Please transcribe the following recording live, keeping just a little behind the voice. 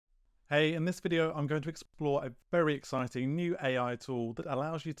Hey, in this video, I'm going to explore a very exciting new AI tool that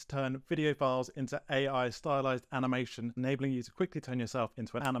allows you to turn video files into AI stylized animation, enabling you to quickly turn yourself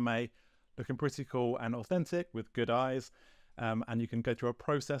into an anime looking pretty cool and authentic with good eyes. And you can go through a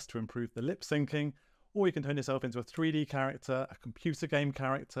process to improve the lip syncing, or you can turn yourself into a 3D character, a computer game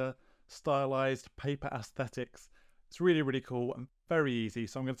character, stylized paper aesthetics. It's really, really cool and very easy.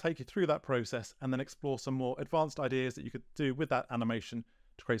 So I'm going to take you through that process and then explore some more advanced ideas that you could do with that animation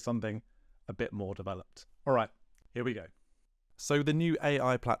to create something a bit more developed. All right, here we go. So the new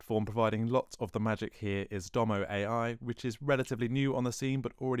AI platform providing lots of the magic here is DomoAI, which is relatively new on the scene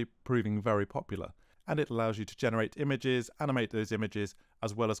but already proving very popular. And it allows you to generate images, animate those images,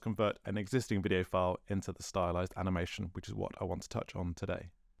 as well as convert an existing video file into the stylized animation, which is what I want to touch on today.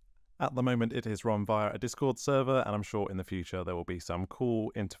 At the moment, it is run via a Discord server, and I'm sure in the future there will be some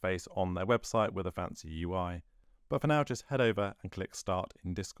cool interface on their website with a fancy UI. But for now, just head over and click Start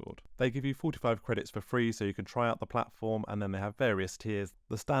in Discord. They give you 45 credits for free, so you can try out the platform, and then they have various tiers.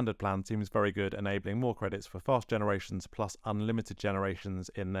 The standard plan seems very good, enabling more credits for fast generations plus unlimited generations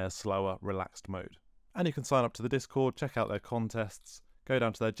in their slower, relaxed mode. And you can sign up to the Discord, check out their contests, go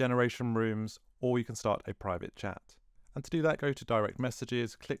down to their generation rooms, or you can start a private chat. And to do that, go to direct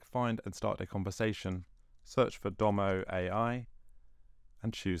messages, click find and start a conversation, search for DomoAI,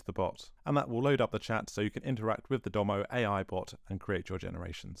 and choose the bot. And that will load up the chat so you can interact with the DomoAI bot and create your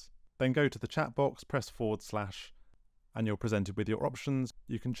generations. Then go to the chat box, press / and you're presented with your options.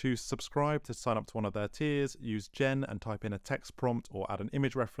 You can choose subscribe to sign up to one of their tiers, use gen and type in a text prompt or add an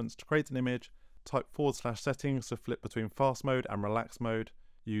image reference to create an image, type / settings to flip between fast mode and relaxed mode,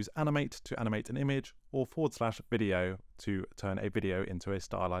 use animate to animate an image, or / video to turn a video into a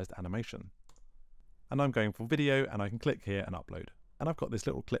stylized animation. And I'm going for video, and I can click here and upload. And I've got this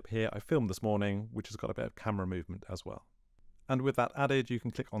little clip here I filmed this morning, which has got a bit of camera movement as well. And with that added, you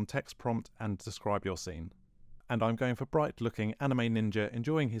can click on text prompt and describe your scene. And I'm going for bright looking anime ninja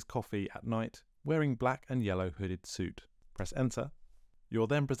enjoying his coffee at night, wearing black and yellow hooded suit. Press enter. You're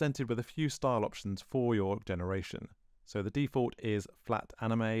then presented with a few style options for your generation. So the default is flat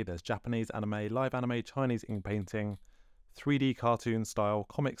anime, there's Japanese anime, live anime, Chinese ink painting, 3D cartoon style,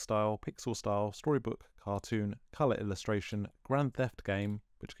 comic style, pixel style, storybook, cartoon, color illustration, Grand Theft game,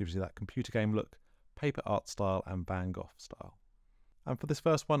 which gives you that computer game look, paper art style, and Van Gogh style. And for this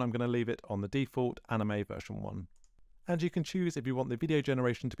first one, I'm going to leave it on the default anime version 1. And you can choose if you want the video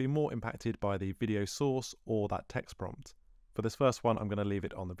generation to be more impacted by the video source or that text prompt. For this first one, I'm going to leave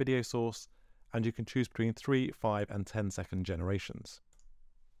it on the video source, and you can choose between 3, 5, and 10-second generations.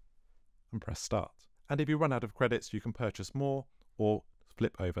 And press start. And if you run out of credits, you can purchase more or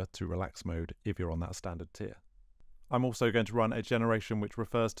flip over to relax mode if you're on that standard tier. I'm also going to run a generation which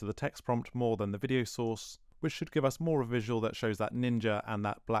refers to the text prompt more than the video source, which should give us more of a visual that shows that ninja and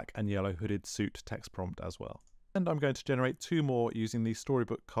that black and yellow hooded suit text prompt as well. And I'm going to generate 2 more using the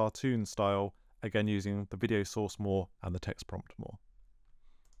storybook cartoon style, again using the video source more and the text prompt more.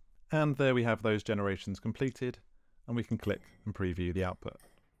 And there we have those generations completed, and we can click and preview the output.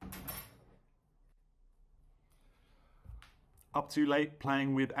 Up too late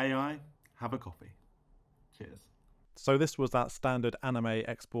playing with AI? Have a coffee. Cheers. So this was that standard anime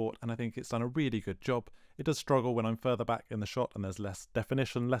export, and I think it's done a really good job. It does struggle when I'm further back in the shot and there's less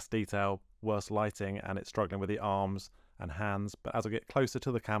definition, less detail, worse lighting, and it's struggling with the arms and hands. But as I get closer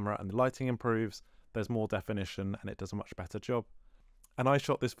to the camera and the lighting improves, there's more definition and it does a much better job. And I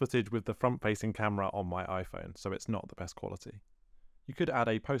shot this footage with the front-facing camera on my iPhone, so it's not the best quality. You could add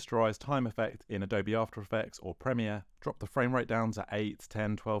a posterized time effect in Adobe After Effects or Premiere, drop the frame rate down to 8,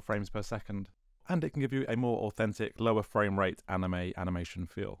 10, 12 frames per second, and it can give you a more authentic, lower frame rate animation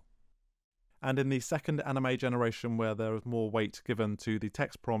feel. And in the second anime generation, where there is more weight given to the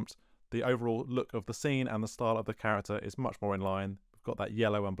text prompt, the overall look of the scene and the style of the character is much more in line. We've got that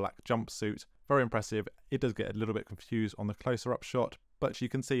yellow and black jumpsuit, very impressive. It does get a little bit confused on the closer up shot, but you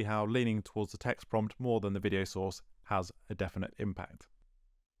can see how leaning towards the text prompt more than the video source has a definite impact.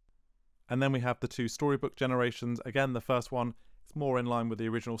 And then we have the 2 storybook generations. Again, the first one is more in line with the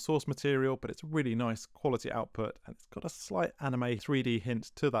original source material, but it's a really nice quality output, and it's got a slight anime 3D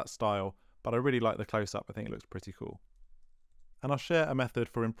hint to that style, but I really like the close-up. I think it looks pretty cool. And I'll share a method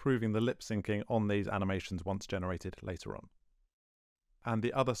for improving the lip syncing on these animations once generated later on. And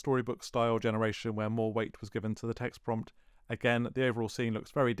the other storybook style generation, where more weight was given to the text prompt, again, the overall scene looks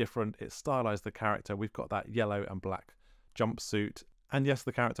very different. It's stylized the character. We've got that yellow and black jumpsuit. And yes,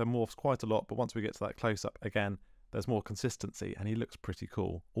 the character morphs quite a lot, but once we get to that close-up, again, there's more consistency, and he looks pretty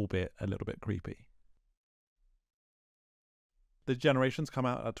cool, albeit a little bit creepy. The generations come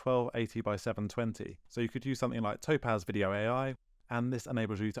out at 1280 by 720, so you could use something like Topaz Video AI, and this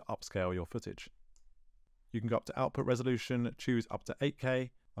enables you to upscale your footage. You can go up to output resolution, choose up to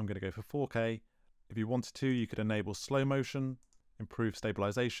 8K. I'm going to go for 4K. If you wanted to, you could enable slow motion, improve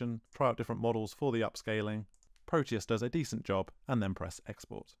stabilization, try out different models for the upscaling. Proteus does a decent job, and then press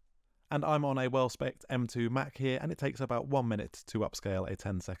export. And I'm on a well-spec'd M2 Mac here, and it takes about 1 minute to upscale a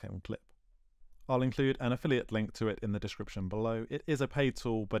 10-second clip. I'll include an affiliate link to it in the description below. It is a paid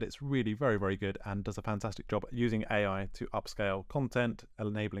tool, but it's really very, very good and does a fantastic job at using AI to upscale content,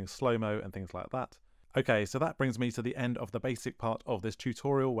 enabling slow-mo and things like that. Okay, so that brings me to the end of the basic part of this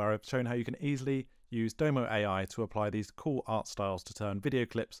tutorial where I've shown how you can easily use DomoAI to apply these cool art styles to turn video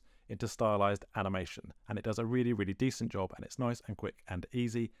clips into stylized animation. And it does a really, really decent job, and it's nice and quick and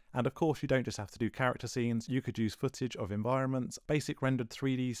easy. And of course, you don't just have to do character scenes. You could use footage of environments, basic rendered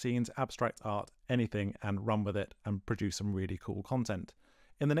 3D scenes, abstract art, anything, and run with it and produce some really cool content.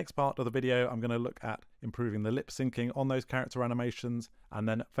 In the next part of the video, I'm going to look at improving the lip syncing on those character animations, and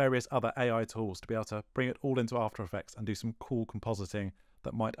then various other AI tools to be able to bring it all into After Effects and do some cool compositing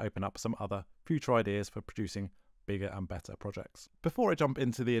that might open up some other future ideas for producing bigger and better projects. Before I jump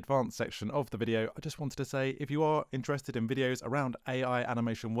into the advanced section of the video, I just wanted to say, if you are interested in videos around AI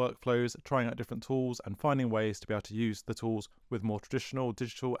animation workflows, trying out different tools and finding ways to be able to use the tools with more traditional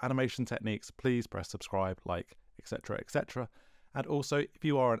digital animation techniques, please press subscribe, like, etc., etc. And also, if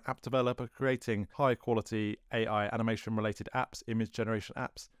you are an app developer creating high quality AI animation related apps, image generation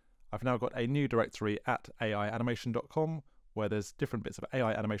apps, I've now got a new directory at aianimation.com where there's different bits of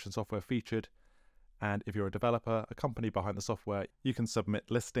AI animation software featured. And if you're a developer, a company behind the software, you can submit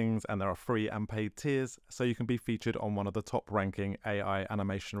listings, and there are free and paid tiers, so you can be featured on one of the top ranking AI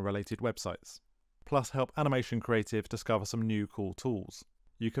animation related websites. Plus help animation creatives discover some new cool tools.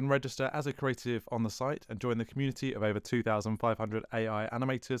 You can register as a creative on the site and join the community of over 2,500 AI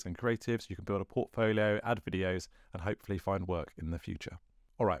animators and creatives. You can build a portfolio, add videos, and hopefully find work in the future.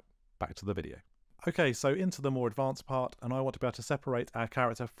 All right, back to the video. Okay, so into the more advanced part, and I want to be able to separate our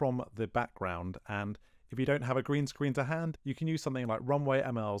character from the background. And if you don't have a green screen to hand, you can use something like Runway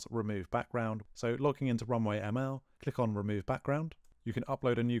ML's Remove Background. So logging into Runway ML, click on Remove Background. You can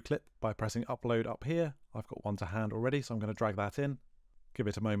upload a new clip by pressing Upload up here. I've got one to hand already, so I'm going to drag that in. Give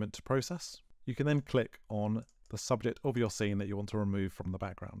it a moment to process. You can then click on the subject of your scene that you want to remove from the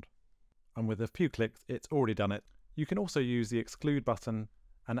background. And with a few clicks, it's already done it. You can also use the exclude button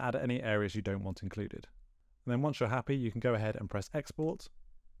and add any areas you don't want included. And then once you're happy, you can go ahead and press export.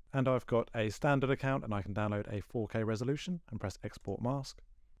 And I've got a standard account, and I can download a 4K resolution and press export mask.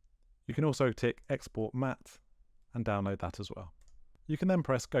 You can also tick export matte and download that as well. You can then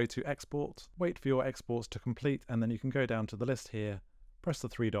press go to export, wait for your exports to complete, and then you can go down to the list here, press the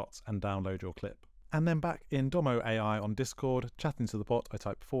 3 dots and download your clip. And then back in DomoAI on Discord, chatting to the bot, I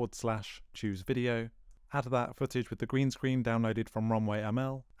type / choose video, add that footage with the green screen downloaded from Runway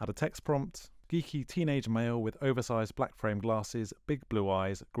ML, add a text prompt, geeky teenage male with oversized black frame glasses, big blue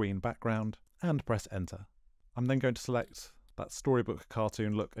eyes, green background, and press enter. I'm then going to select that storybook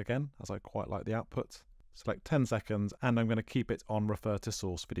cartoon look again, as I quite like the output, select 10 seconds, and I'm going to keep it on refer to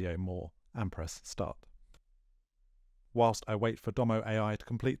source video more, and press start. Whilst I wait for DomoAI to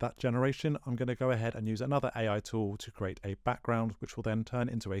complete that generation, I'm going to go ahead and use another AI tool to create a background, which will then turn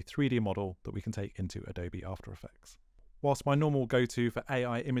into a 3D model that we can take into Adobe After Effects. Whilst my normal go-to for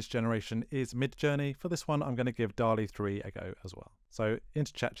AI image generation is MidJourney, for this one I'm going to give DALL-E 3 a go as well. So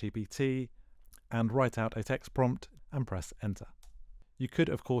into ChatGPT and write out a text prompt and press enter. You could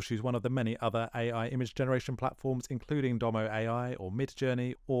of course use one of the many other AI image generation platforms, including DomoAI or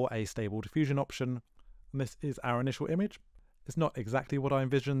MidJourney or a Stable Diffusion option. And this is our initial image. It's not exactly what I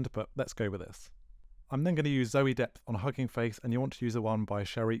envisioned, but let's go with this. I'm then going to use Zoe Depth on a hugging face, and you want to use the one by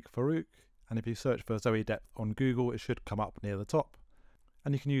Sharik Farouk. And if you search for Zoe Depth on Google, it should come up near the top.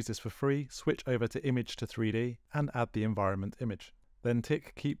 And you can use this for free, switch over to image to 3D, and add the environment image. Then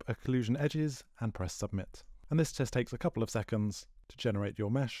tick Keep Occlusion Edges and press Submit. And this just takes a couple of seconds to generate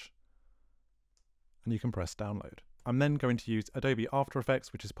your mesh, and you can press Download. I'm then going to use Adobe After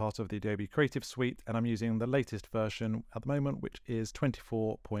Effects, which is part of the Adobe Creative Suite, and I'm using the latest version at the moment, which is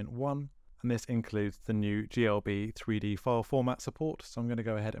 24.1, and this includes the new GLB 3D file format support. So I'm going to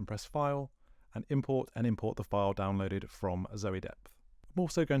go ahead and press File and import the file downloaded from Zoe Depth. I'm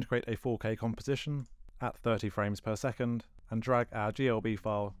also going to create a 4K composition at 30 frames per second and drag our GLB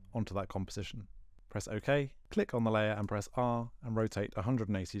file onto that composition. Press OK, click on the layer and press R and rotate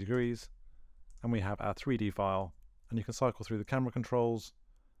 180 degrees, and we have our 3D file. And you can cycle through the camera controls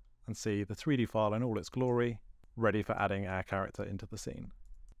and see the 3D file in all its glory, ready for adding our character into the scene.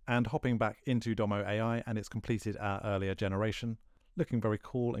 And hopping back into DomoAI, and it's completed our earlier generation, looking very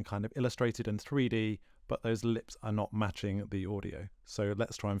cool and kind of illustrated and 3D, but those lips are not matching the audio. So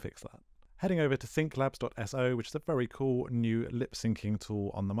let's try and fix that. Heading over to synklabs.so, which is a very cool new lip syncing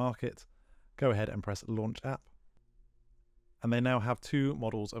tool on the market. Go ahead and press Launch App. And they now have two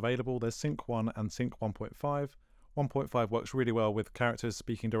models available. There's Sync 1 and Sync 1.5. 1.5 works really well with characters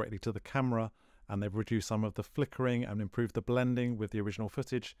speaking directly to the camera, and they've reduced some of the flickering and improved the blending with the original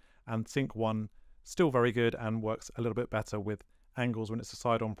footage. And Sync 1, still very good and works a little bit better with angles when it's a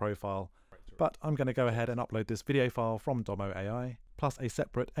side-on profile. But I'm going to go ahead and upload this video file from DomoAI, plus a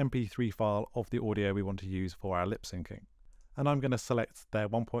separate MP3 file of the audio we want to use for our lip syncing. And I'm going to select their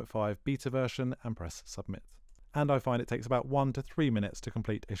 1.5 beta version and press Submit. And I find it takes about 1 to 3 minutes to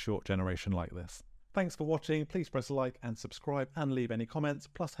complete a short generation like this. Thanks for watching. Please press like and subscribe and leave any comments,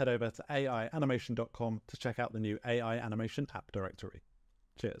 plus head over to aianimation.com to check out the new AI animation app directory.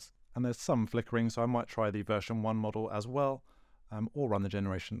 Cheers. And there's some flickering, so I might try the version 1 model as well, or run the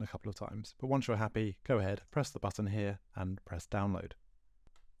generation a couple of times. But once you're happy, go ahead, press the button here and press download.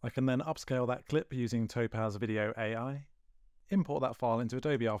 I can then upscale that clip using Topaz Video AI, import that file into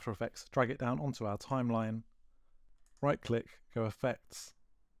Adobe After Effects, drag it down onto our timeline, right click, go Effects,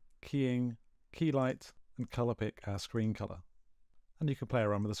 Keying, Key Light, and color pick our screen color. And you can play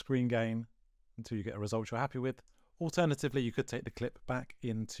around with the screen gain until you get a result you're happy with. Alternatively, you could take the clip back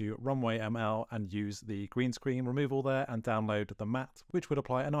into Runway ML and use the green screen removal there and download the matte, which would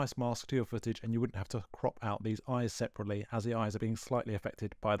apply a nice mask to your footage, and you wouldn't have to crop out these eyes separately, as the eyes are being slightly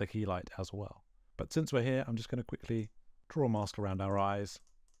affected by the key light as well. But since we're here, I'm just going to quickly draw a mask around our eyes.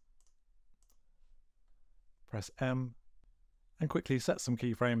 Press M and quickly set some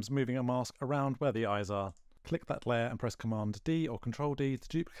keyframes, moving a mask around where the eyes are. Click that layer and press Command D or Control D to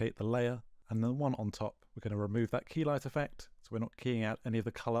duplicate the layer, and then one on top. We're going to remove that key light effect, so we're not keying out any of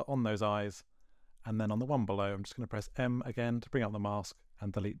the colour on those eyes. And then on the one below, I'm just going to press M again to bring up the mask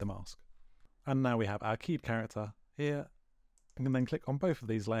and delete the mask. And now we have our keyed character here. You can then click on both of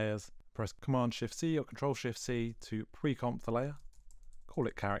these layers, press Command-Shift-C or Control-Shift-C to pre-comp the layer, call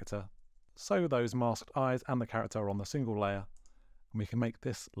it character. So those masked eyes and the character are on the single layer. And we can make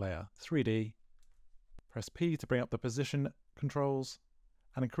this layer 3D. Press P to bring up the position controls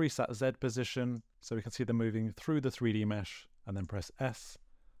and increase that Z position so we can see them moving through the 3D mesh, and then press S,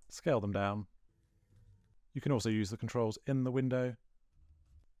 scale them down. You can also use the controls in the window.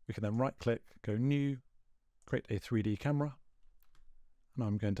 We can then right click, go New, create a 3D camera, and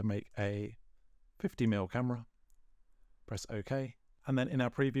I'm going to make a 50mm camera. Press OK, and then in our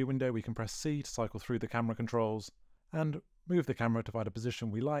preview window we can press C to cycle through the camera controls and move the camera to find a position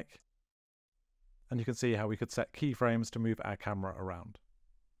we like. And you can see how we could set keyframes to move our camera around.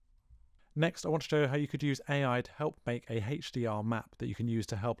 Next, I want to show you how you could use AI to help make a HDR map that you can use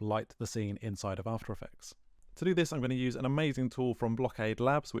to help light the scene inside of After Effects. To do this, I'm going to use an amazing tool from Blockade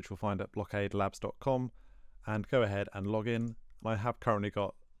Labs, which you'll find at blockadelabs.com, and go ahead and log in. I have currently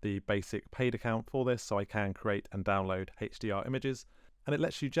got the basic paid account for this, so I can create and download HDR images, and it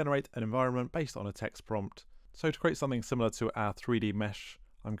lets you generate an environment based on a text prompt. So to create something similar to our 3D mesh,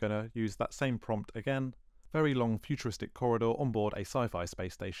 I'm going to use that same prompt again. Very long futuristic corridor on board a sci-fi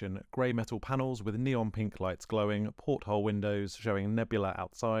space station, grey metal panels with neon pink lights glowing, porthole windows showing nebula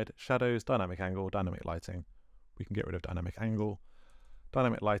outside, shadows, dynamic angle, dynamic lighting. We can get rid of dynamic angle.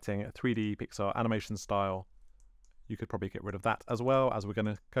 Dynamic lighting, 3D Pixar animation style. You could probably get rid of that as well, as we're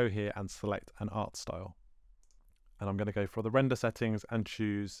going to go here and select an art style. And I'm going to go for the render settings and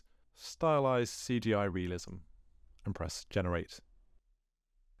choose Stylized CGI Realism and press Generate.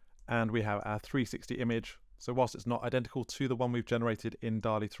 And we have our 360 image. So whilst it's not identical to the one we've generated in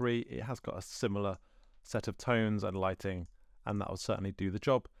DALL-E 3, it has got a similar set of tones and lighting, and that will certainly do the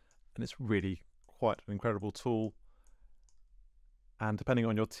job. And it's really quite an incredible tool. And depending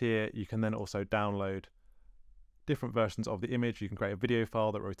on your tier, you can then also download different versions of the image. You can create a video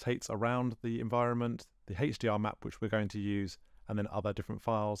file that rotates around the environment, the HDR map, which we're going to use, and then other different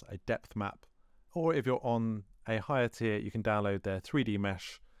files, a depth map. Or if you're on a higher tier, you can download their 3D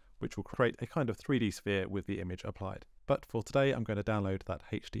mesh, which will create a kind of 3D sphere with the image applied. But for today, I'm going to download that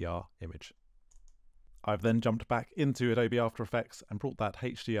HDR image. I've then jumped back into Adobe After Effects and brought that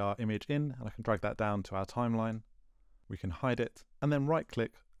HDR image in, and I can drag that down to our timeline. We can hide it, and then right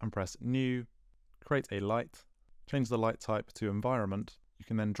click and press New, create a light, change the light type to Environment. You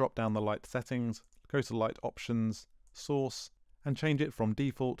can then drop down the light settings, go to Light Options, Source, and change it from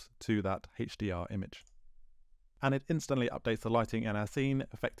default to that HDR image. And it instantly updates the lighting in our scene,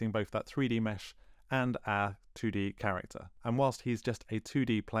 affecting both that 3D mesh and our 2D character. And whilst he's just a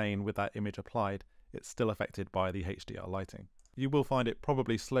 2D plane with that image applied, it's still affected by the HDR lighting. You will find it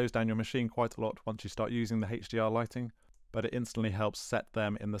probably slows down your machine quite a lot once you start using the HDR lighting, but it instantly helps set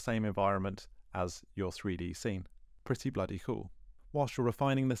them in the same environment as your 3D scene. Pretty bloody cool. Whilst you're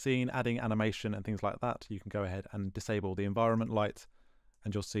refining the scene, adding animation and things like that, you can go ahead and disable the environment light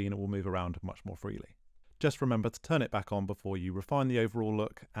and your scene will move around much more freely. Just remember to turn it back on before you refine the overall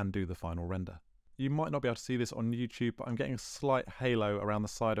look and do the final render. You might not be able to see this on YouTube, but I'm getting a slight halo around the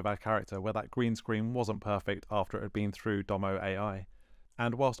side of our character where that green screen wasn't perfect after it had been through DomoAI.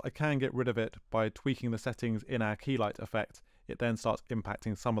 And whilst I can get rid of it by tweaking the settings in our key light effect, it then starts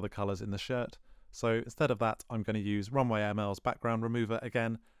impacting some of the colours in the shirt. So instead of that, I'm going to use RunwayML's background remover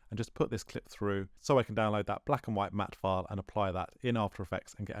again and just put this clip through so I can download that black and white matte file and apply that in After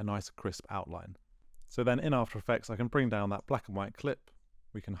Effects and get a nice crisp outline. So then in After Effects, I can bring down that black and white clip,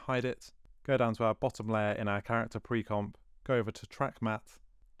 we can hide it, go down to our bottom layer in our character pre-comp, go over to Track Matte,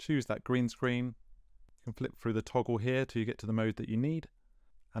 choose that green screen, you can flip through the toggle here till you get to the mode that you need,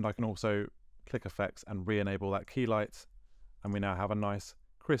 and I can also click Effects and re-enable that key light, and we now have a nice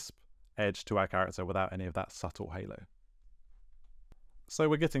crisp edge to our character without any of that subtle halo. So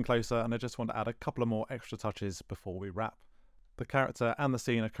we're getting closer and I just want to add a couple of more extra touches before we wrap. The character and the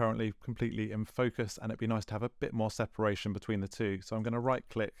scene are currently completely in focus and it'd be nice to have a bit more separation between the two. So I'm going to right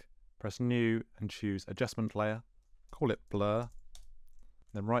click, press New and choose Adjustment Layer, call it Blur,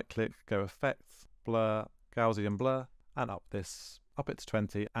 then right click, go Effects, Blur, Gaussian Blur, and up it to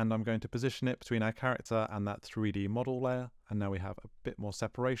 20, and I'm going to position it between our character and that 3D model layer, and now we have a bit more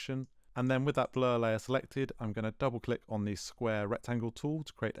separation. And then with that blur layer selected, I'm going to double click on the square rectangle tool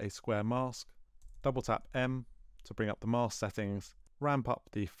to create a square mask, double tap M to bring up the mask settings, ramp up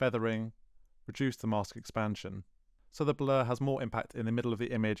the feathering, reduce the mask expansion. So the blur has more impact in the middle of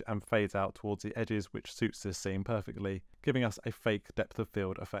the image and fades out towards the edges, which suits this scene perfectly, giving us a fake depth of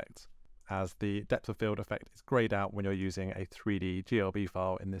field effect, as the depth of field effect is grayed out when you're using a 3D GLB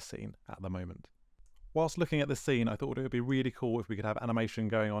file in this scene at the moment. Whilst looking at this scene, I thought it would be really cool if we could have animation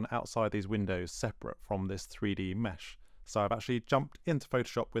going on outside these windows separate from this 3D mesh. So I've actually jumped into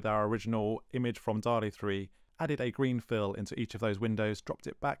Photoshop with our original image from DALL-E 3, added a green fill into each of those windows, dropped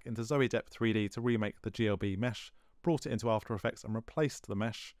it back into Zoe Depth 3D to remake the GLB mesh, brought it into After Effects and replaced the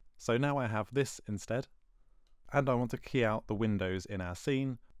mesh. So now I have this instead. And I want to key out the windows in our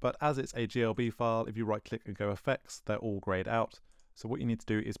scene, but as it's a GLB file, if you right click and go Effects, they're all grayed out. So what you need to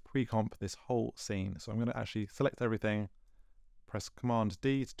do is pre-comp this whole scene. So I'm going to actually select everything, press Command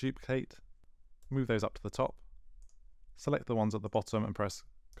D to duplicate, move those up to the top, select the ones at the bottom and press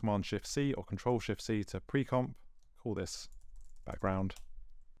Command Shift C or Control Shift C to pre-comp, call this background.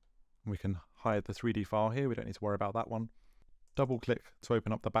 We can hide the 3D file here, we don't need to worry about that one. Double click to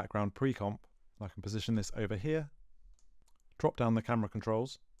open up the background pre-comp. I can position this over here, drop down the camera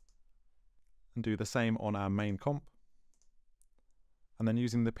controls and do the same on our main comp. And then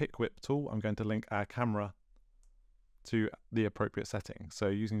using the pick whip tool, I'm going to link our camera to the appropriate setting. So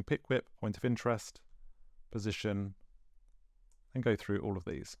using pick whip, point of interest, position, and go through all of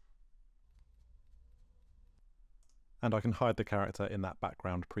these. And I can hide the character in that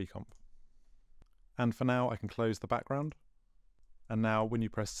background pre-comp. And for now, I can close the background. And now when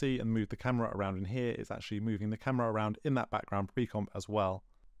you press C and move the camera around in here, it's actually moving the camera around in that background pre-comp as well.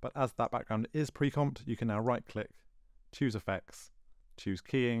 But as that background is pre-comped, you can now right click, choose Effects, choose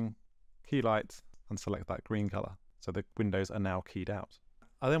Keying, Key Light, and select that green color. So the windows are now keyed out.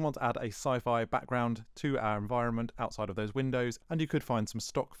 I then want to add a sci-fi background to our environment outside of those windows, and you could find some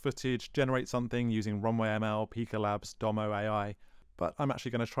stock footage, generate something using RunwayML, Pika Labs, DomoAI, but I'm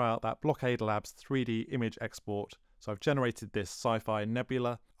actually going to try out that Blockade Labs 3D image export. So I've generated this sci-fi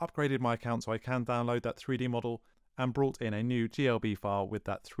nebula, upgraded my account so I can download that 3D model, and brought in a new GLB file with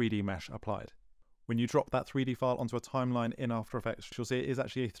that 3D mesh applied. When you drop that 3D file onto a timeline in After Effects, you'll see it is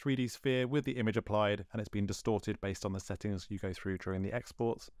actually a 3D sphere with the image applied, and it's been distorted based on the settings you go through during the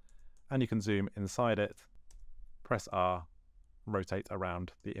exports. And you can zoom inside it, press R, rotate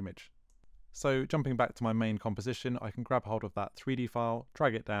around the image. So jumping back to my main composition, I can grab hold of that 3D file,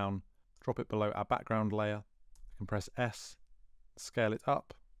 drag it down, drop it below our background layer. I can press S, scale it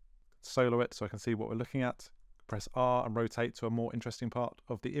up, solo it so I can see what we're looking at, press R and rotate to a more interesting part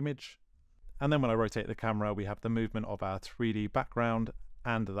of the image. And then when I rotate the camera, we have the movement of our 3D background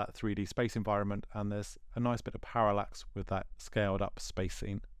and that 3D space environment, and there's a nice bit of parallax with that scaled up space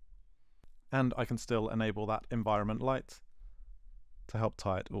scene. And I can still enable that environment light to help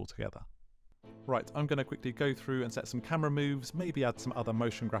tie it all together. Right, I'm going to quickly go through and set some camera moves, maybe add some other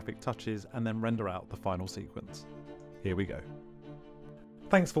motion graphic touches, and then render out the final sequence. Here we go.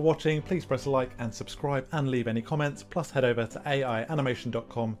 Thanks for watching, please press like and subscribe and leave any comments, plus head over to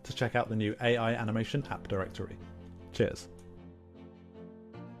aianimation.com to check out the new AI animation app directory. Cheers.